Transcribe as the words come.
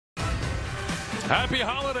Happy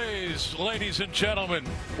holidays, ladies and gentlemen.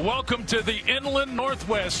 Welcome to the Inland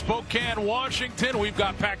Northwest, Spokane, Washington. We've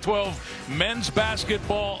got Pac-12 men's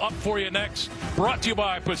basketball up for you next. Brought to you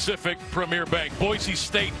by Pacific Premier Bank. Boise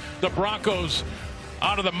State, the Broncos,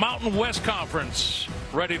 out of the Mountain West Conference,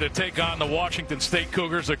 ready to take on the Washington State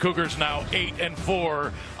Cougars. The Cougars now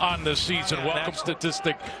 8-4 on the season. Welcome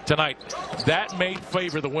statistic tonight. That may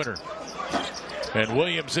favor the winner. And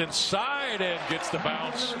Williams inside and gets the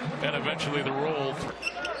bounce and eventually the roll.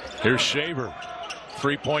 Here's Shaver.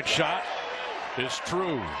 Three-point shot is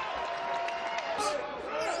true.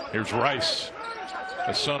 Here's Rice,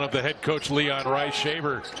 the son of the head coach Leon Rice.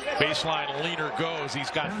 Shaver, baseline leaner goes.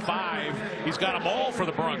 He's got 5. He's got them all for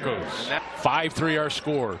the Broncos. 5-3 our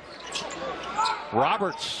score.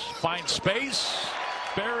 Roberts finds space,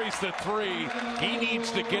 buries the 3. He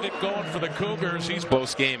needs to get it going for the Cougars. He's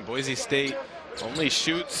close game. Boise State only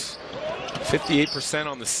shoots 58%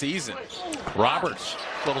 on the season. Roberts,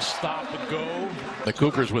 little stop and go. The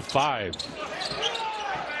Cougars with 5.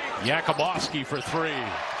 Yakimowski for 3.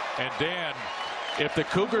 And Dan, if the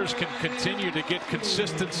Cougars can continue to get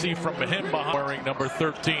consistency from him behind, wearing number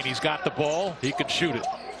 13, he's got the ball. He can shoot it.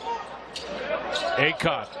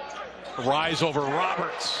 Acott, rise over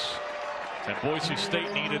Roberts. And Boise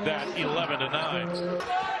State needed that 11-9.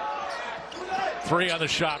 3 on the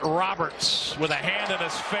shot. Roberts with a hand in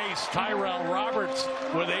his face. Tyrell Roberts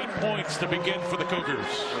with 8 points to begin for the Cougars.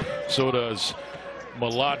 So does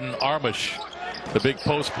Mladen Armish, the big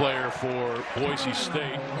post player for Boise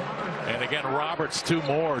State. And again, Roberts 2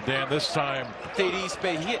 more. Dan, this time. State East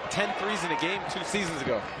Bay, he hit 10 threes in a game 2 seasons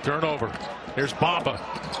ago. Turnover. Here's Bamba.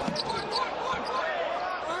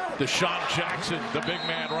 Deshaun Jackson, the big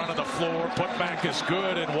man running the floor. Putback is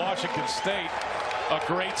good in Washington State. A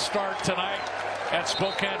great start tonight at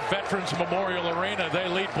Spokane Veterans Memorial Arena. They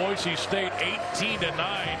lead Boise State 18-9.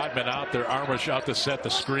 I've been out there. Armish out to set the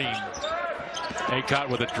screen. Acott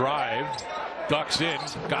with a drive. Ducks in.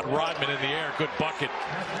 Got Rodman in the air. Good bucket.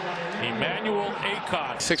 Emmanuel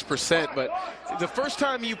Acott. 6%, but the first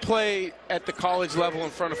time you play at the college level in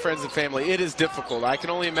front of friends and family, it is difficult. I can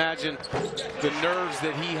only imagine the nerves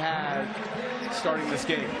that he had starting this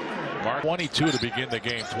game. Mark 22 to begin the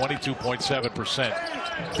game. 22.7%.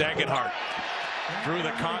 Dagenhart drew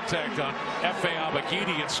the contact on F.A.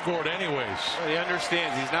 Abagidi and scored anyways. Well, he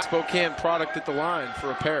understands he's not Spokane product at the line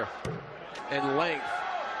for a pair. And length.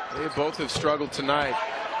 They both have struggled tonight.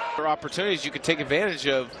 There are opportunities you could take advantage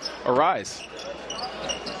of arise.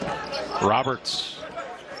 Roberts.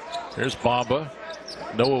 Here's Bamba.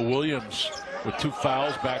 Noah Williams with 2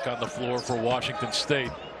 fouls back on the floor for Washington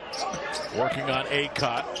State. Working on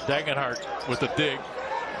Acott. Dagenhart with a dig.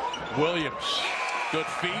 Williams. Good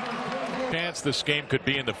feet. Chance this game could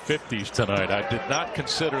be in the 50s tonight. I did not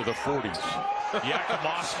consider the 40s.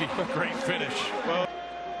 Yakimowski, great finish.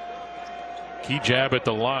 Kigab at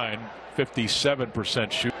the line,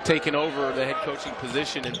 57% shoot. Taking over the head coaching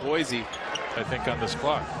position in Boise, I think, on this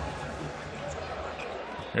clock.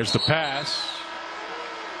 Here's the pass.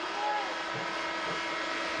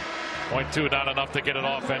 Point 2, not enough to get it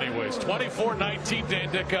off anyways. 24-19, Dan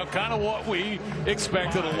Dickow, kind of what we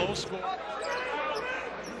expected, a low score.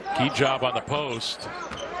 Key job on the post.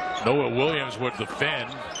 Noah Williams would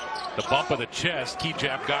defend. The bump of the chest.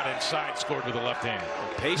 Kigab got inside, scored with the left hand.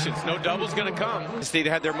 Patience, no double's going to come. State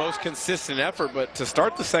had their most consistent effort, but to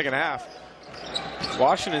start the second half,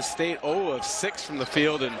 Washington State 0 of 6 from the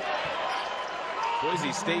field, and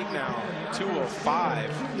Boise State now 2 of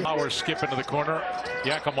 5. Powers skip into the corner.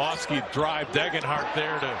 Yakimowski drive. Dagenhart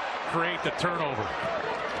there to create the turnover.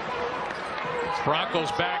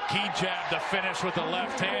 Broncos back. Kigab to finish with the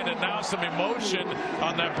left hand, and now some emotion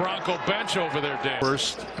on that Bronco bench over there, Dan.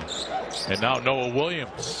 First, and now Noah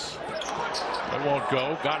Williams. It won't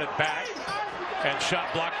go. Got it back, and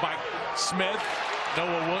shot blocked by Smith.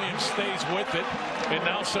 Noah Williams stays with it, and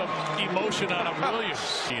now some emotion out of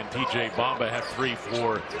Williams. He and TJ Bamba have 3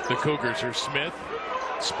 for the Cougars. Here's Smith.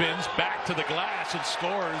 Spins back to the glass and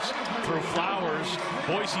scores through Flowers.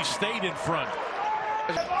 Boise State in front.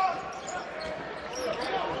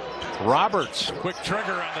 Roberts, quick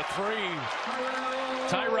trigger on the 3.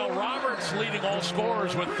 Tyrell Roberts leading all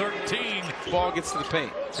scorers with 13. Ball gets to the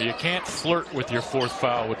paint. You can't flirt with your 4th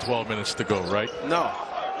foul with 12 minutes to go, right? No.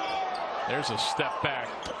 There's a step back.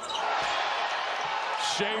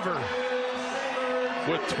 Shaver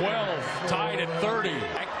with 12, tied at 30.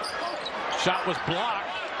 Shot was blocked.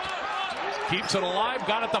 Keeps it alive,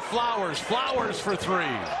 got it to Flowers. Flowers for 3.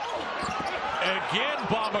 Again,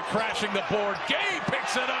 Bamba crashing the board. Gay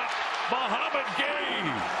picks it up. Muhammad Gay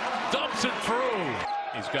dumps it through.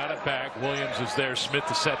 He's got it back. Williams is there. Smith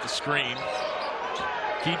to set the screen.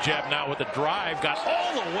 Kigab now with the drive, got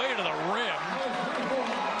all the way to the rim.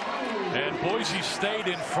 And Boise State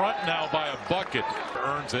in front now by a bucket.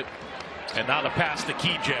 Earns it. And now the pass to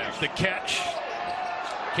Kigab. The catch.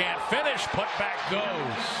 Can't finish. Putback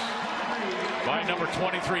goes by number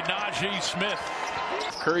 23, Najee Smith.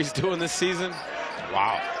 Curry's doing this season.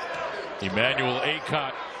 Wow. Emmanuel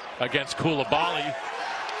Acott against Koulibaly.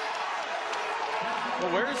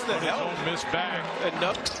 Well, where's the help? His own missed bag.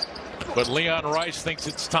 Enough. But Leon Rice thinks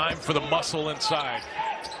it's time for the muscle inside.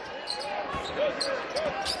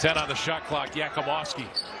 10 on the shot clock. Yakimowski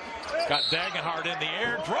got Dagenhart in the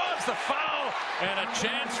air, draws the foul, and a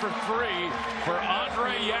chance for three for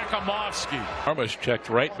Andre Yakimowski. Armish checked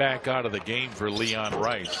right back out of the game for Leon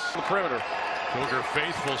Rice. The perimeter. Cougar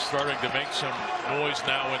faithful starting to make some noise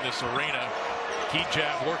now in this arena.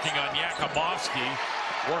 Kigab working on Yakimowski.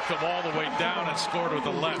 Worked him all the way down and scored with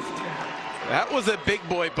the left. That was a big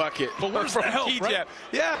boy bucket. But where's the help, right?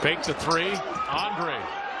 Yeah. Fake the three. Andre.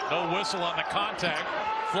 No whistle on the contact.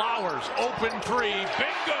 Flowers. Open three.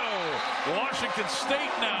 Bingo! Washington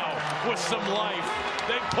State now with some life.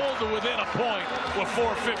 They pulled to within a point with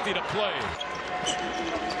 4:50 to play.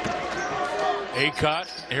 Acott.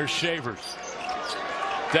 Here's Shavers.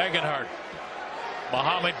 Dagenhart.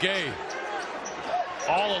 Mohamed Gay.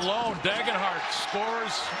 All alone, Dagenhart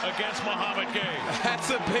scores against Mohamed Gay. That's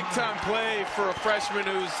a big-time play for a freshman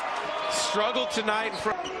who's struggled tonight.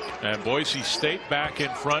 And Boise State back in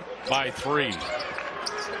front by 3.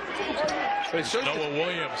 But it shows Noah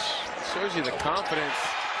Williams. Shows you the confidence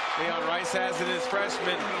Leon Rice has in his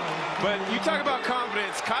freshman. But you talk about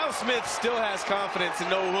confidence. Kyle Smith still has confidence in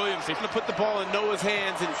Noah Williams. He's going to put the ball in Noah's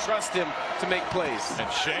hands and trust him to make plays.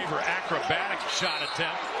 And Shaver, acrobatic shot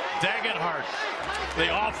attempt. Dagenhart,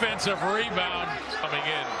 the offensive rebound coming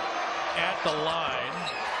in at the line.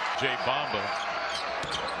 Jay Bamba.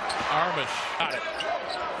 Armish got it.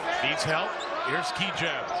 Needs help. Here's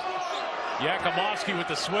Kigab. Yakimowski with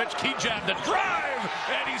the switch. Kigab the drive,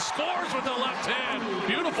 and he scores with the left hand.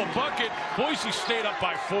 Beautiful bucket. Boise State up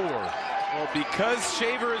by 4. Well, because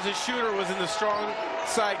Shaver as a shooter was in the strong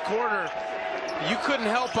side corner, you couldn't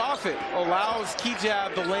help off it. Allows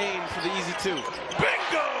Kigab the lane for the easy 2.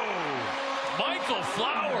 Bingo! Michael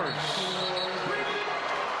Flowers.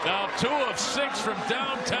 Now 2 of 6 from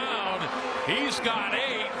downtown. He's got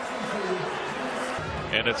 8.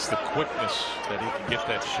 And it's the quickness that he can get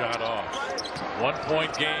that shot off.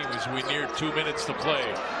 1-point game as we near 2 minutes to play.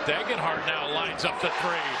 Dagenhart now lines up the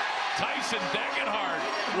 3. Tyson Dagenhart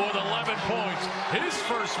with 11 points. His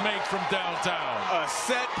first make from downtown. A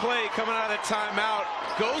set play coming out of timeout.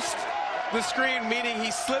 Ghost the screen, meaning he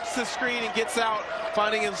slips the screen and gets out,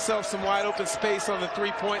 finding himself some wide open space on the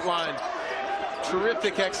 3-point line.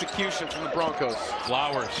 Terrific execution from the Broncos.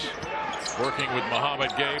 Flowers working with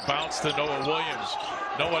Mohamed Gay. Bounce to Noah Williams.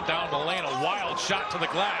 Noah down the lane. A wild shot to the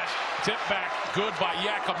glass. Tip back. Good by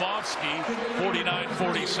Yakimowski.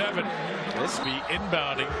 49-47. This be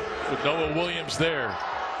inbounding with Noah Williams there.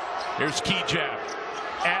 Here's Kigab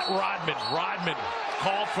at Rodman. Rodman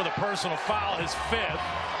called for the personal foul, his 5th.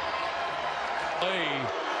 Play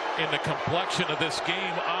in the complexion of this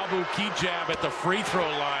game. Abu Kigab at the free throw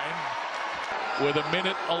line with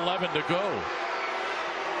 1:11 to go.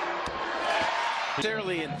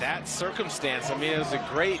 Necessarily in that circumstance, I mean, it was a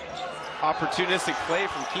great opportunistic play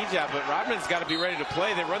from Kigab, but Rodman's got to be ready to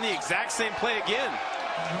play. They run the exact same play again.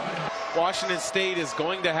 Washington State is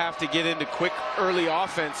going to have to get into quick early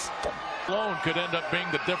offense. Alone could end up being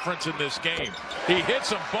the difference in this game. He hits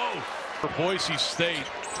them both for Boise State.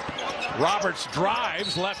 Roberts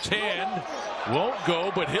drives, left hand, won't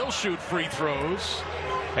go, but he'll shoot free throws.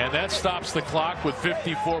 And that stops the clock with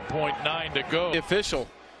 54.9 to go. The official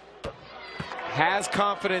has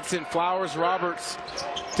confidence in Flowers Roberts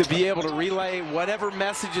to be able to relay whatever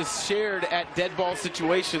message is shared at dead ball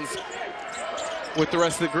situations with the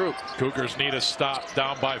rest of the group. Cougars need a stop,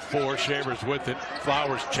 down by 4. Shavers with it.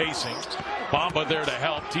 Flowers chasing. Bamba there to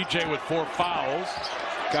help. TJ with 4 fouls.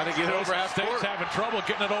 Got to get it over half court. State's having trouble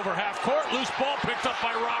getting it over half court. Loose ball picked up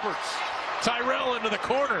by Roberts. Tyrell into the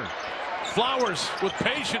corner. Flowers with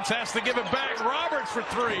patience has to give it back. Roberts for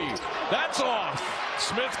 3. That's off.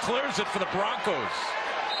 Smith clears it for the Broncos.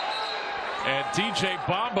 And TJ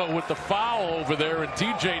Bamba with the foul over there, and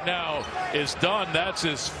TJ now is done. That's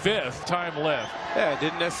his 5th time left. Yeah,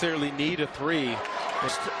 didn't necessarily need a 3.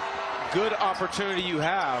 Just good opportunity you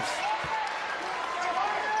have.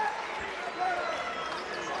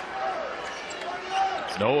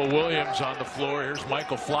 Noah Williams on the floor. Here's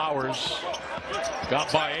Michael Flowers.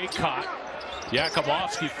 Got by Acott.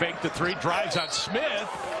 Yakimowski faked the 3, drives on Smith.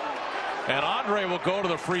 And Andre will go to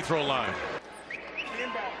the free throw line.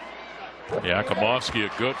 Yakomowski,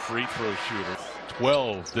 a good free throw shooter.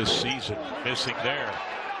 12 this season, missing there.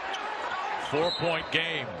 4-point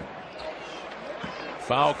game.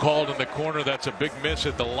 Foul called in the corner. That's a big miss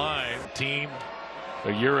at the line. Team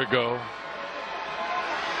a year ago.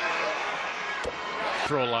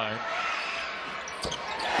 Throw line.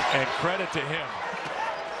 And credit to him.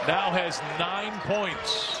 Now has 9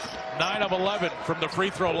 points. 9 of 11 from the free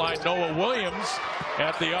throw line. Noah Williams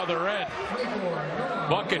at the other end.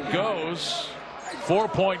 Bucket goes.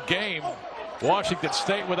 4-point game. Washington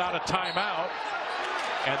State without a timeout.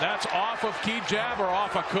 And that's off of Kigab or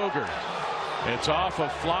off of Cougar? It's off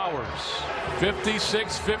of Flowers.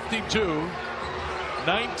 56-52.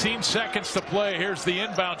 19 seconds to play. Here's the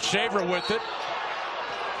inbound. Shaver with it.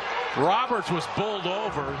 Roberts was bowled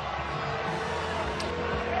over.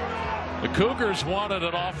 The Cougars wanted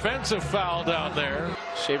an offensive foul down there.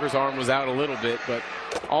 Shaver's arm was out a little bit, but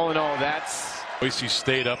all in all, that's... Boise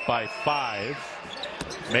State up by 5.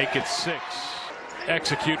 Make it 6.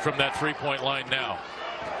 Execute from that 3-point line now.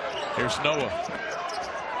 Here's Noah.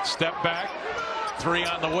 Step back. 3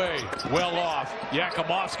 on the way. Well off.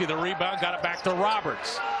 Yakomowski, the rebound. Got it back to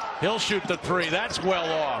Roberts. He'll shoot the 3. That's well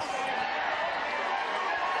off.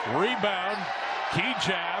 Rebound.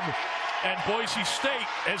 Kigab. And Boise State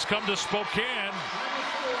has come to Spokane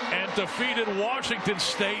and defeated Washington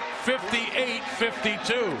State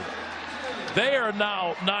 58-52. They are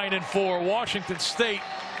now 9-4. Washington State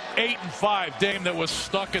 8-5. Game that was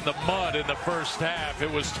stuck in the mud in the first half.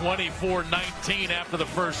 It was 24-19 after the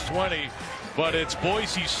first 20. But it's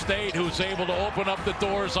Boise State who's able to open up the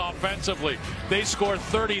doors offensively. They scored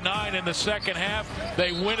 39 in the second half.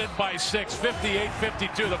 They win it by 6,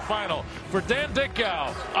 58-52 the final. For Dan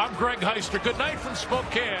Dickau, I'm Greg Heister. Good night from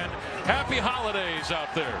Spokane. Happy holidays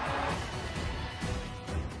out there.